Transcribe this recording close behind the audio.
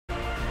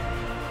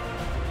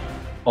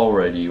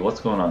Alrighty, what's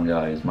going on,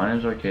 guys? My name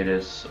is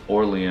Arcadis,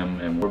 or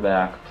Liam, and we're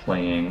back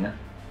playing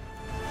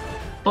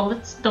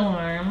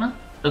BulletStorm.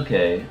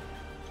 Okay,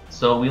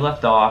 so we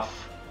left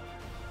off.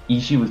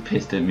 Ishii was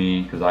pissed at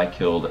me because I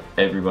killed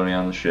everybody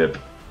on the ship,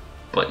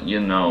 but you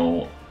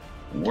know,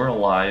 we're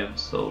alive,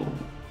 so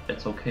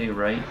it's okay,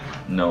 right?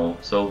 No,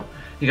 so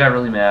he got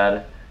really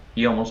mad.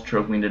 He almost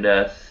choked me to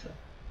death,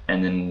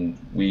 and then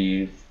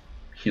he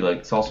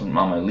like saw something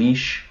on my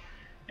leash,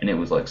 and it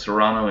was like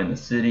Serrano in the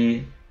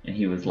city. And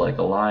he was like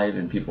alive,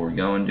 and people were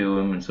going to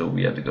him, and so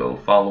we had to go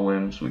follow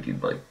him so we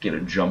could like get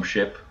a jump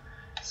ship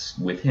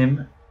with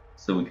him,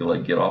 so we could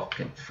like get off.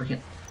 Okay,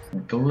 freaking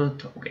go to the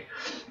top. Okay,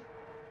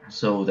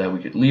 so that we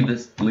could leave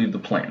the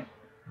planet.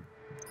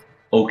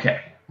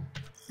 Okay,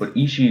 but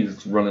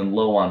Ishii's running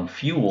low on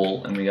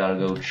fuel, and we gotta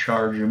go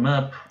charge him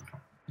up.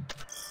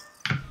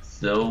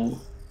 So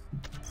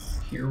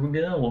here we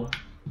go.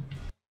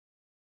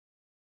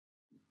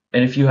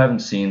 And if you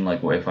haven't seen,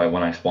 like,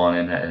 when I spawn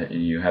in, and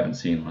you haven't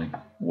seen like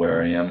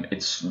where I am,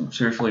 it's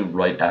seriously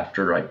right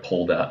after I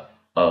pulled that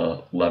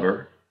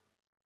lever,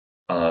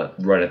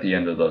 right at the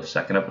end of the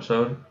second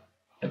episode.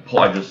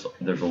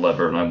 There's a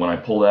lever, and when I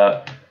pull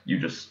that, you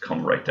just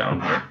come right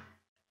down here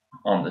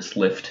on this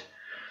lift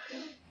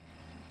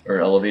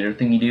or elevator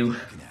thing you do.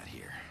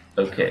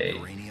 Okay,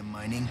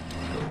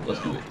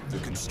 let's do it. The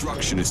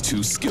construction is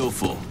too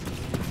skillful.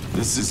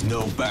 This is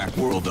no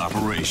backworld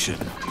operation.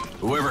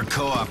 Whoever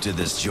co-opted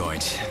this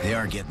joint, they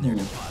aren't getting their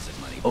deposit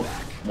money back.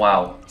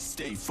 Wow.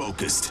 Stay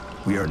focused.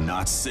 We are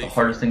not safe. The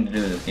hardest thing to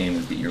do in this game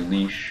is get your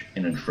leash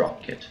in a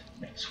drop kit.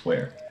 I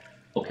swear.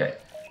 Okay.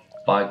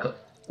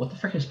 What the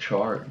frick is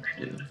charge,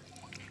 dude?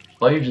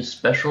 Fires a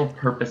special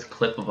purpose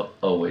clip of a...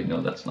 Oh wait,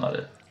 no, that's not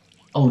it.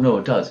 Oh no,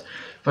 it does.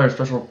 Fire a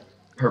special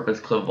purpose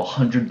clip of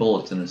 100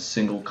 bullets in a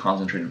single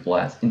concentrated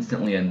blast,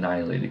 instantly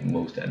annihilating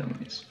most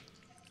enemies.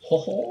 Ho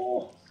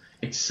ho!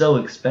 It's so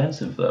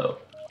expensive though.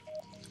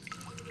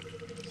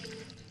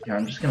 Yeah,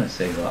 I'm just gonna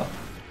save up.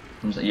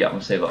 I'm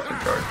gonna save up for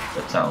charge.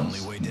 That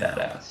sounds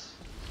badass.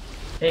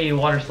 Hey,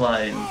 water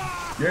slide!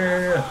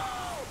 Yeah!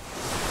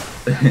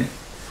 I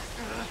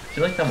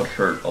feel like that would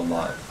hurt a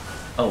lot.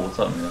 Oh, what's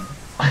up, man?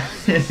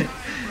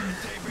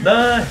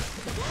 Nah!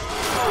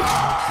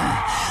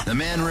 The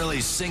man really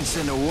sinks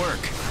into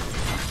work.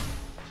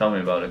 Tell me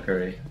about it,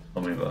 Curry.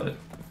 Tell me about it.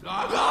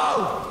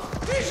 Sluggo!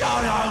 It's our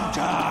own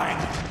time!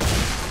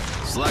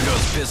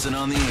 Sluggo's pissing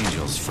on the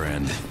angels,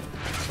 friend.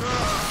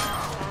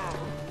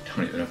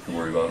 Don't even have to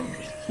worry about him.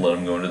 Just let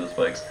him go into the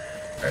spikes.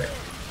 Alright.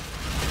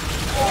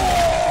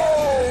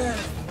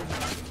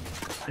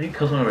 How do you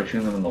kill someone by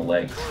shooting them in the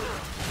legs?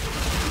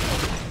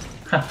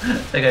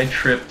 That guy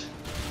tripped.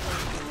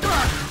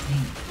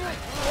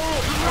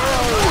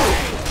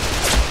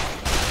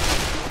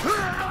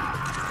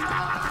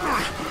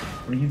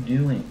 What are you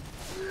doing?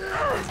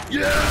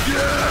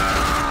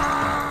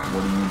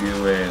 What are you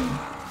doing?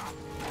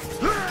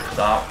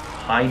 Stop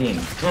hiding.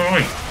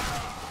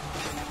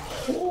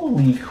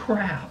 Holy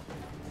crap.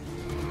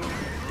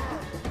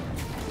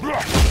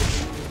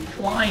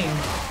 Flying.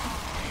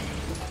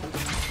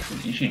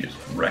 You should just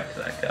wreck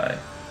that guy.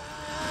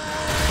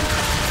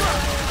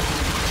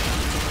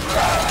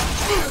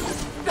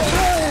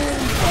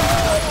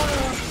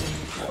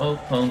 Oh,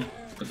 pwned.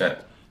 Okay.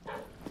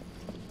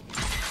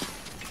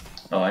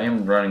 Oh, I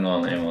am running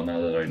on ammo now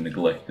that I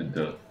neglected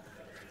to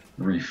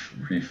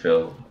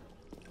refill.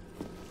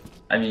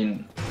 I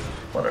mean,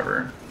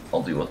 whatever.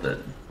 I'll deal with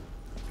it.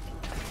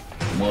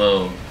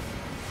 Whoa.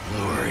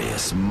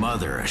 Glorious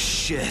mother of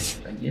shit.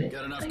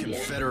 Got enough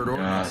Confederate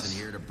ordnance in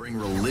here to bring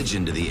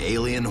religion to the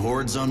alien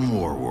hordes on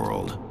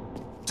Warworld.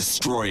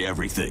 Destroy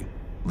everything.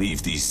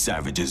 Leave these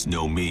savages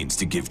no means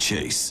to give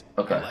chase.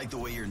 Okay. I like the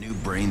way your new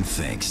brain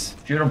thinks.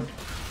 Shoot him.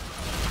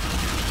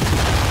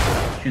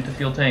 Shoot the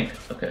fuel tank.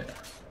 Okay.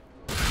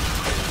 Can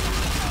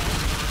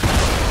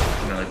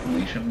I like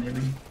leash him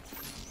maybe?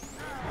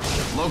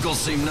 Locals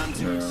seem none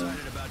too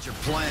excited about your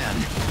plan.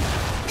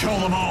 Kill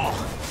them all.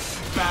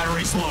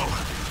 Battery's low.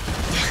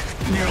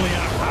 Nearly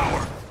out of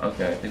power.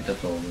 Okay, I think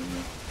that's all.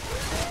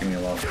 Give me a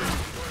lot.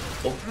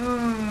 Oh.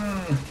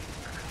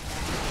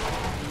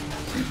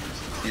 See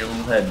your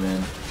little head,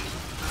 man.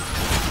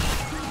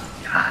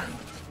 Got him.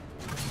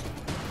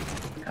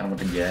 Got him with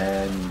the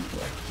gag.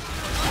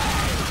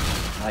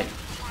 Hi.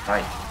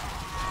 Hi.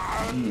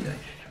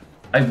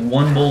 I have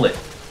one bullet.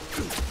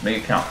 Make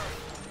it count.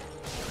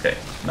 Okay,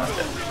 not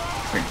dead.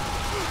 Great.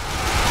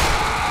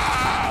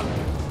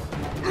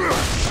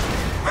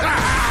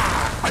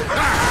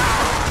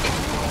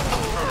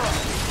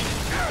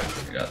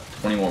 I got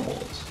 20 more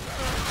bullets.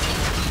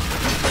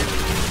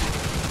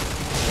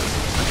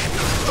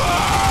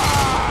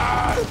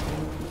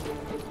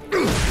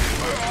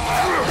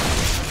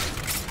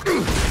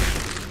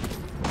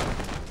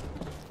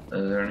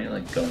 Are there any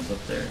like guns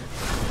up there?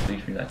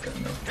 Please be that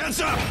gun though.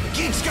 Heads up!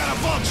 Geek's got a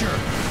vulture!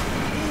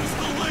 Use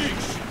the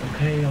leash.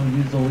 Okay, I'll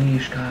use the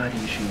leash. God,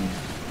 Ishii.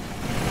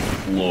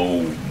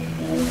 Slow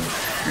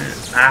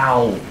motion.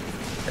 Ow!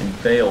 And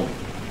failed.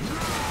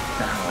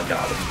 Ow, I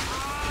got him.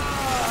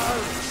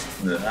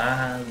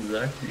 Ah,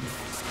 Zarky.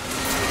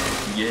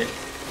 Yeah.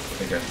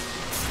 Okay.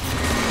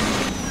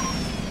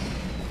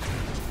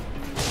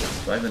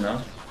 Do I have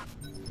enough?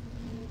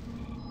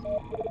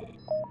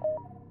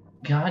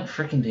 God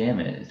freaking damn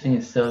it. This thing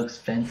is so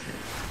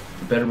expensive.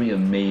 It better be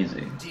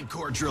amazing. Deep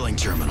core drilling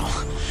terminal.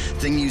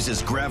 Thing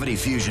uses gravity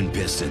fusion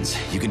pistons.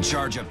 You can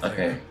charge up there.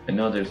 Okay, I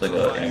know there's like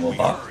a ammo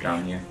box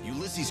down here.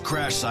 Ulysses'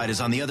 crash site is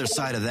on the other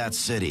side of that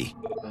city.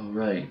 Oh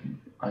right,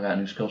 I got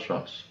new skill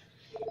shots.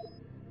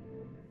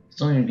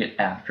 Still need to get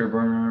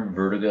Afterburner,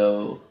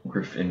 Vertigo,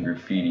 and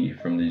Graffiti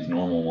from these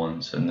normal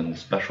ones, and then the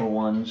special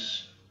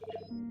ones.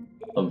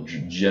 Oh,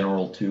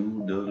 General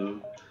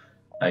 2,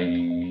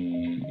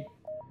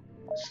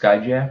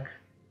 Skyjack,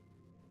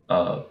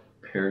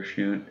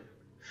 Parachute,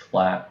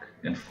 Flak,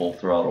 and Full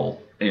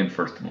Throttle, and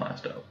First and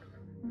Last Out.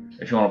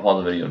 If you want to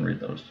pause the video and read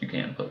those, you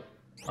can, but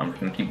I'm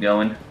just gonna keep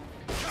going.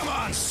 Come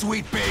on,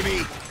 sweet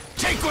baby!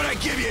 Take what I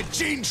give you,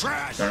 gene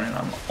trash! Darn it,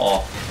 I'm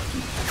off.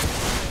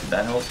 Did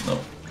that help? No.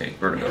 Okay,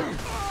 Vertigo.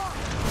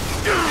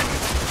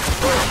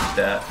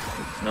 That.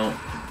 No.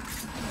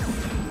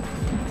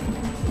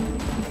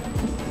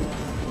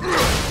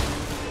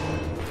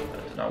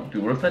 No,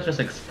 dude, what if that just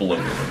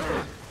exploded?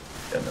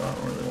 Yeah, no, I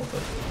don't really want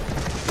that.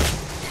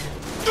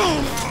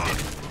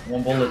 I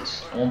want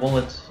bullets. I want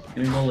bullets.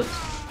 Give me bullets.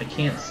 I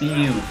can't see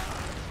you.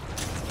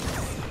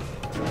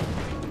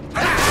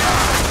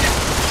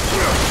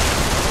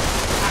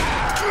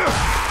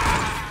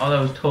 Oh,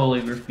 that was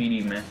totally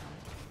graffiti, man.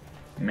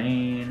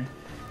 Man.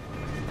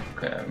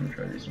 Okay, I'm gonna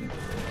try these ones.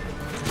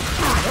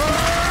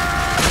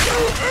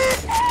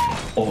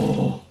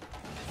 Oh.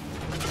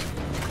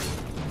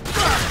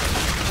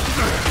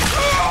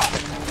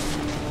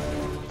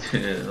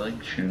 Dude,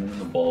 like shooting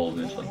the ball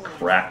is like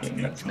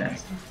cracking. That's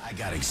nasty. I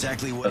got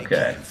exactly what.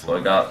 Okay, so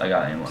I got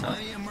ammo now.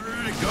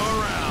 Murder to go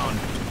around.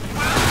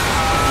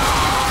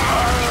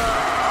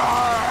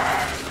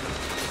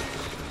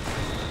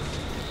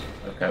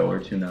 Okay, where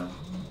to now?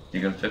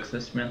 You gonna fix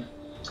this, man?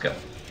 Let's go.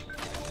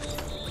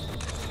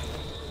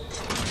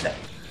 Okay.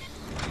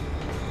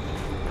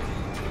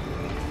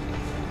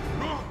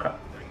 Crap.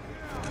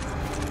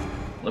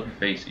 Look your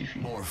face,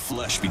 Ishii. More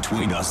flesh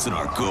between us and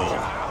our goal.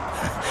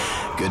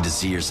 Good to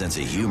see your sense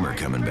of humor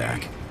coming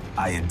back.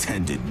 I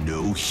intended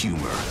no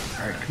humor.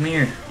 Alright, come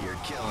here. You're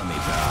killing me,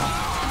 pal.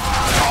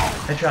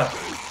 Headshot.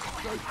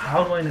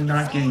 How do I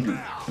not get you?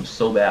 I'm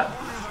so bad.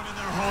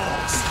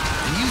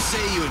 And you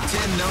say you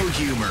intend no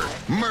humor.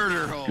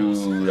 Murder holes.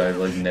 Dude, I've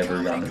like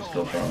never gotten a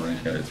skill shot on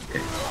these guys. Okay.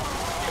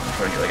 I'm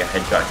trying to get like a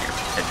headshot here.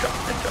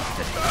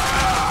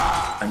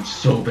 Headshot. I'm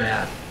so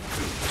bad.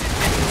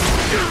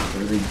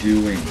 What are they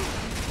doing?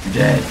 You're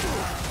dead.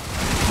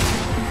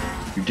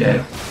 You're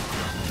dead.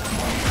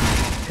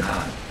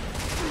 God.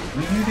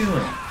 What are you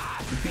doing?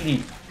 Graffiti.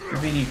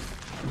 Graffiti.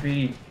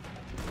 Graffiti.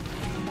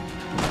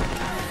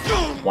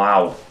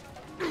 Wow.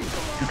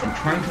 Dude, I'm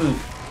trying to...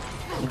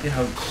 Look at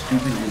how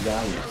stupid your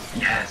guy is.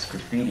 Yes,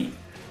 graffiti.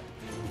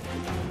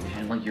 I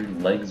don't like your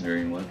legs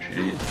very much,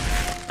 idiot.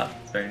 Ah,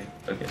 sorry.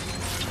 Okay.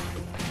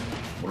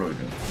 What are we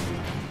doing?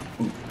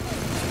 Ooh.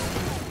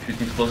 Shoot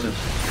the explosives.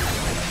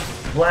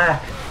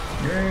 Black!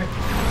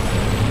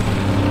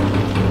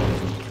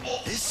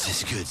 This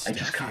is good stuff. I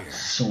just got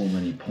so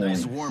many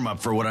points. Nice warm up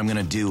for what I'm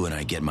gonna do when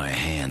I get my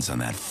hands on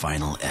that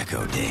final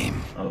Echo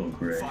Dame. Oh,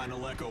 great.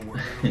 Final Echo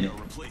working no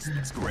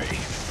replacements, Gray.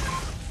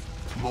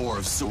 More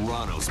of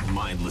Serrano's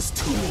mindless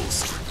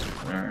tools.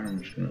 Alright, I'm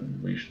just gonna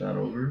leash that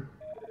over.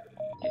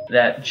 Get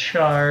that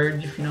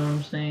charge, if you know what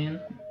I'm saying.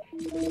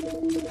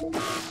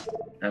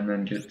 And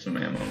then get some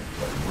ammo.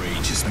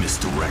 Rage is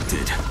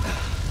misdirected.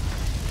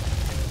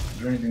 Is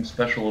there anything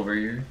special over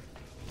here?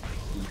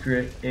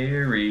 Secret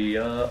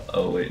area.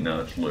 Oh wait, no,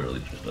 it's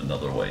literally just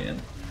another way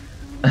in.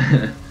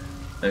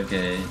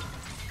 Okay,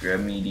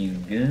 grab me these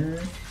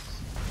guns.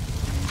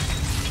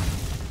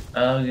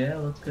 Oh yeah,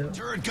 let's go.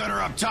 Turret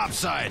gunner up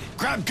topside.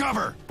 Grab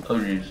cover. Oh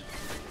jeez.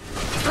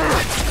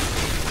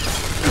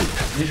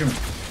 Legion.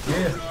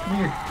 Yeah, come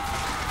here.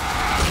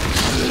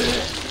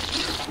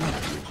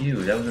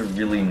 Ew, that was a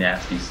really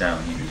nasty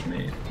sound you just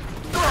made.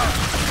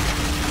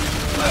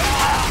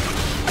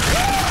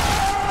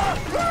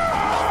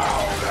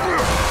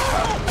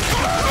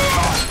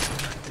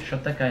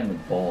 Shot that guy in the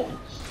balls.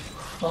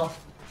 Oh,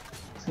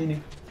 seen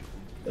him.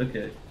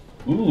 Okay.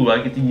 Ooh,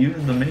 I get to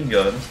use the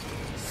minigun.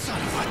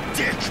 Son of a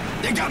dick!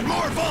 They got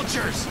more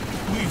vultures!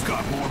 We've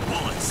got more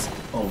bullets.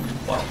 Oh,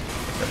 wow.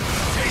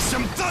 Okay. Chase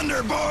some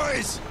thunder,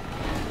 boys!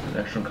 The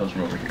next one comes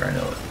from over here, I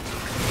know it.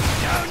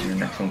 And the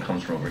next one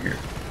comes from over here.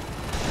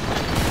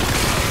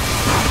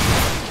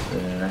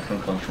 The next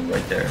one comes from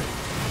right there.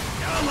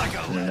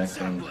 And the next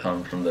one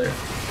comes from there.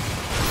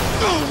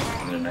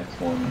 And the next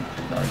one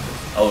is not good.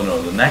 Oh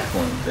no, the next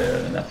one's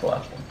there, and that's the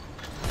last one.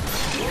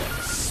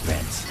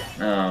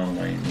 Oh,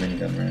 my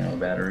minigun ran out of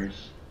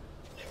batteries.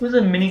 What's a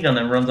minigun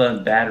that runs out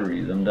of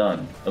batteries? I'm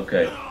done.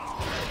 Okay.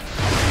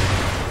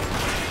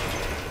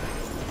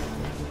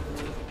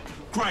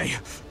 Gray,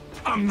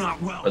 I'm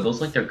not well. Are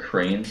those like their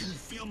cranes?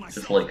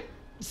 Just like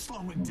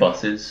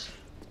buses?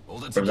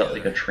 Or is that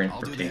like a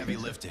transportation?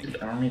 Dude,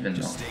 I don't even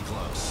know. Stay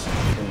close. So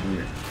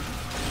weird.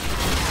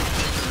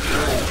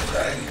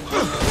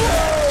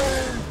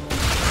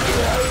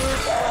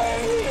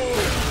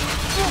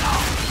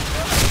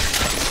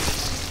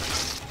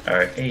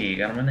 Hey,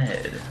 got him in the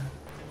head.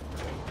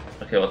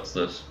 Okay, what's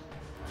this?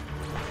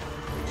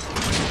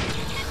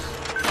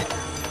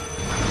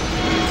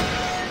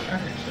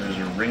 Alright, so there's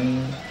a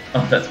ring.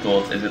 Oh, that's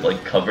cool. Is it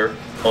like cover?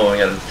 Oh my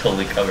god, it's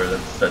totally cover.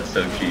 That's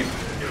so cheap.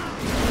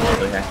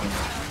 Totally hacking.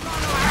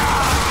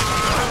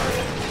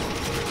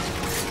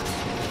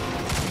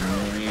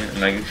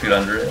 And I can shoot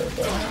under it.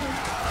 But...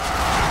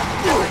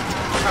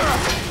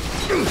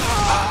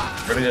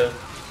 where'd it go?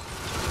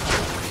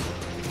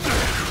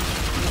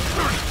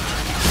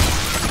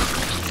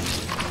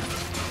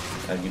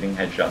 Getting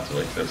headshots are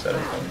like so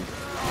satisfying.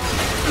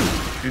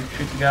 Shoot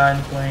the guy in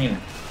the plane.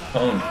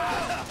 Phone.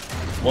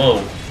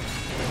 Whoa.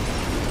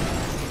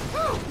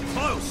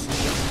 Close.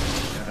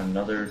 Got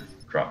another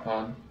drop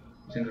pod.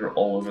 These things are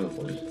all over the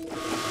place.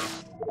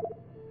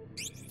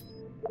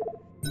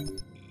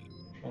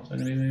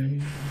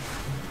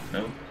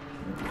 Nope.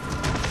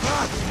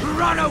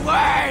 Run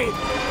away!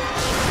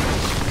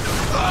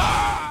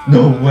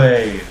 No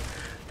way!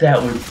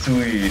 That was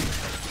sweet.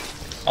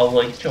 I was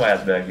like, get your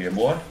ass back here,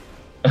 boy.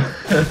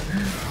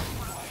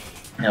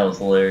 That was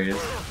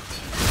hilarious.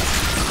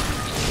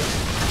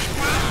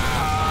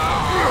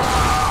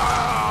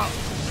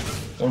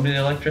 Go into the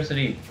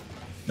electricity.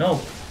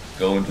 No.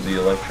 Go into the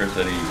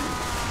electricity.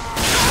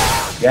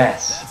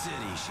 Yes. That's it,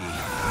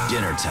 Ishii.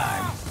 Dinner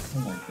time.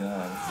 Oh my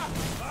god.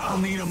 I'll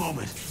need a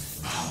moment.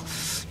 Oh,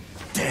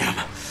 damn.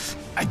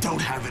 I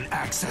don't have an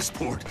access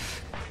port.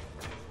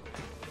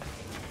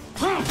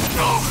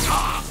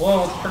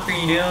 Whoa, what the frick are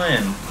you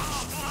doing?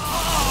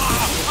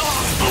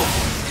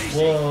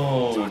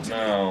 Whoa,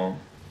 no.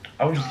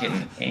 I was just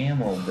getting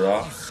ammo,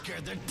 bro.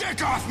 Scared the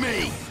dick off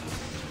me!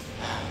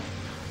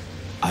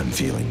 I'm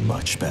feeling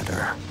much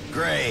better.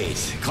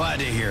 Great. Glad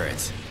to hear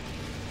it.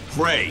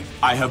 Ray,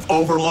 I have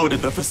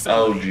overloaded the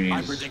facility. Oh, jeez.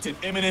 I predicted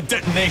imminent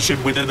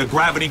detonation within the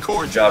gravity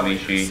core. Good job,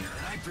 Ishii.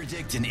 I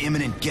predict an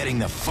imminent getting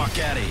the fuck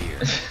out of here.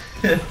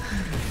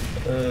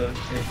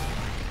 Okay.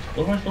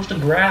 What am I supposed to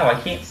grab? I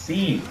can't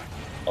see.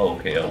 Oh,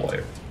 okay, a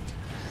wire.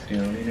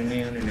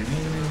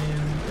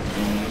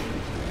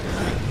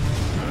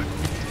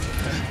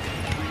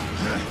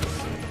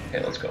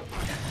 Okay, let's go.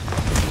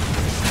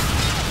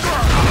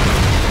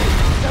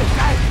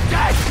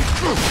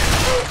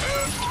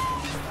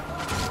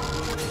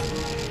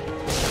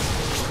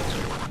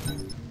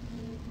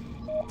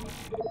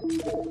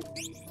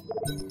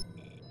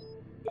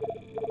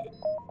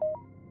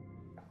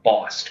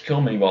 Boss.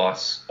 Kill mini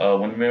boss.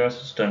 When the mini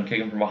boss is done,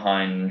 kick him from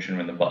behind and shoot him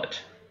in the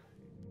butt.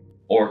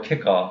 Or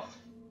kick off.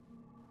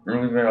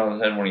 Remove him on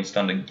his head when he's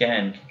stunned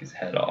again, kick his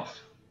head off.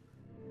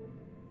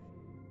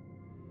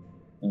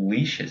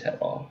 Leash his head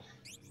off.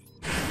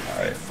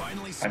 Alright,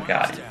 I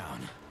got it.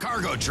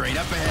 Cargo train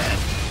up ahead.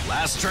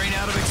 Last train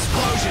out of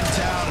Explosion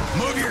Town.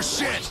 Move your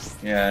shit.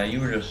 Yeah, you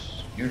were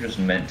just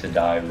meant to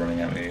die running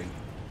at me.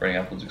 Running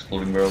out those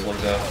exploding barrels like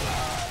that.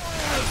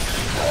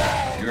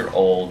 You're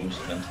all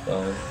just meant to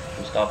die.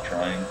 So stop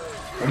trying.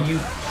 What are you?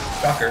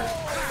 Shocker.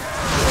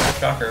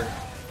 Shocker.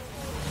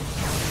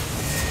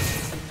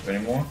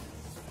 Any more?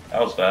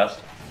 That was fast.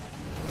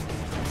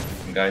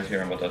 Some guys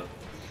here, I'm about to...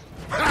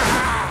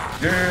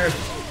 Yeah.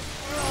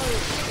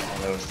 Oh,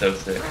 that was so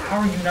sick. How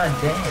are you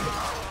not dead?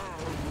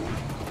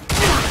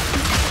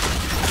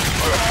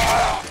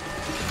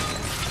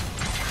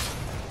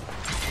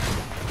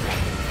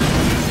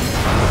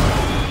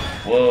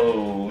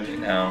 Whoa, wait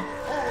now.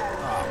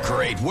 Oh,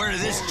 great. Where did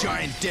this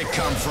giant dick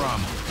come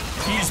from?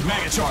 He's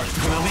mega-charged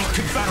with elite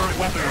Confederate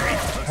weaponry.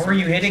 How are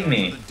you hitting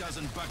me? A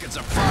dozen buckets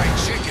of fried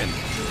chicken.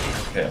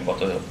 Okay, I'm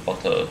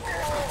about to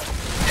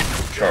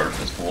charge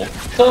this fool.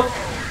 Oh.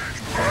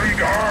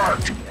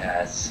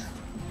 Yes.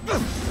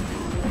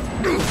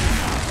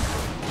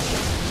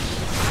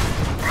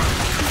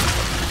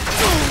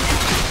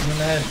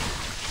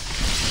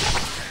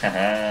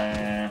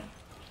 Haha.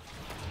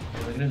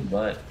 Look at his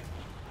butt.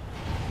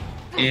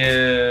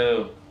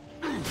 Ew.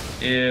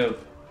 Ew.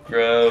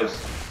 Gross.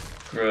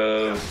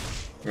 Gross.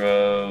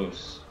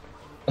 Gross.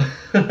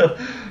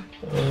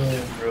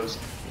 Oh, gross.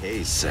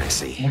 Hey,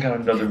 sexy. Oh my god,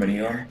 another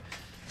Minigun.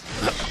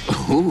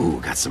 Ooh,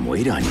 got some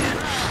weight on you.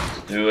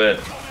 Do it.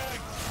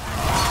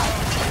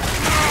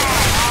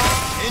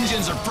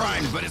 Engines are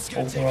primed, but it's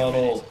Full gonna take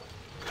throttle.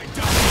 I doubt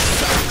the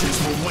savages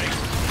will win.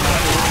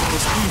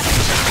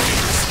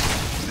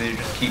 They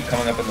just keep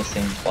coming up in the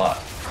same spot.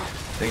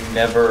 They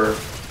never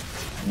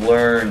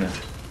learn.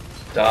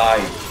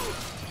 Die.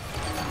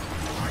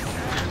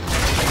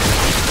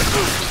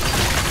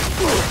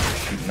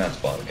 Shooting that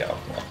spot again.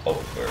 Oh,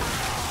 first.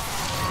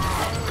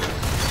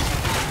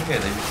 Okay,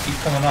 they just keep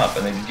coming up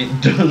and they just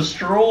get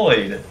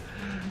destroyed.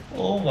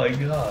 Oh my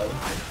god.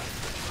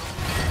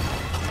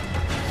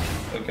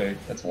 Okay,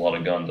 that's a lot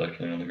of guns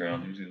actually on the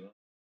ground. You see that?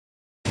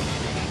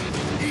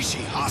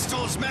 Ishii,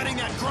 hostiles manning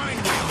that grind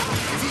wheel.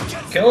 If he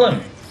gets Kill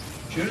him!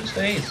 Shoot his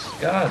face.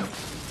 God.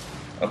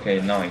 Okay,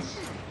 nice.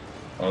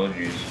 Oh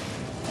jeez.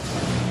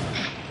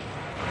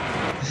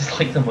 This is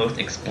like the most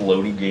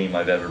explodey game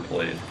I've ever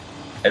played.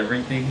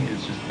 Everything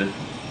is just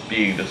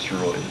being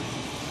destroyed.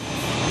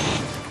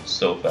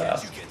 So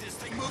fast. you get this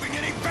thing moving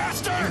any faster?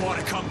 bastard! You want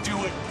to come do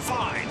it?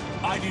 Fine.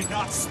 I do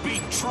not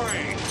speak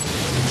trade.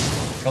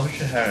 Probably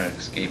should have an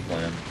escape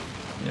plan.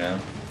 Yeah.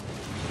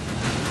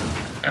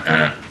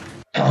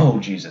 Oh,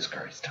 Jesus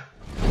Christ.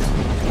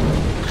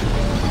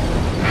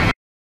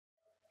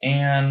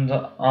 And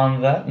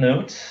on that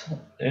note,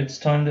 it's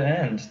time to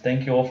end.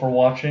 Thank you all for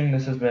watching.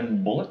 This has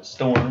been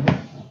BulletStorm.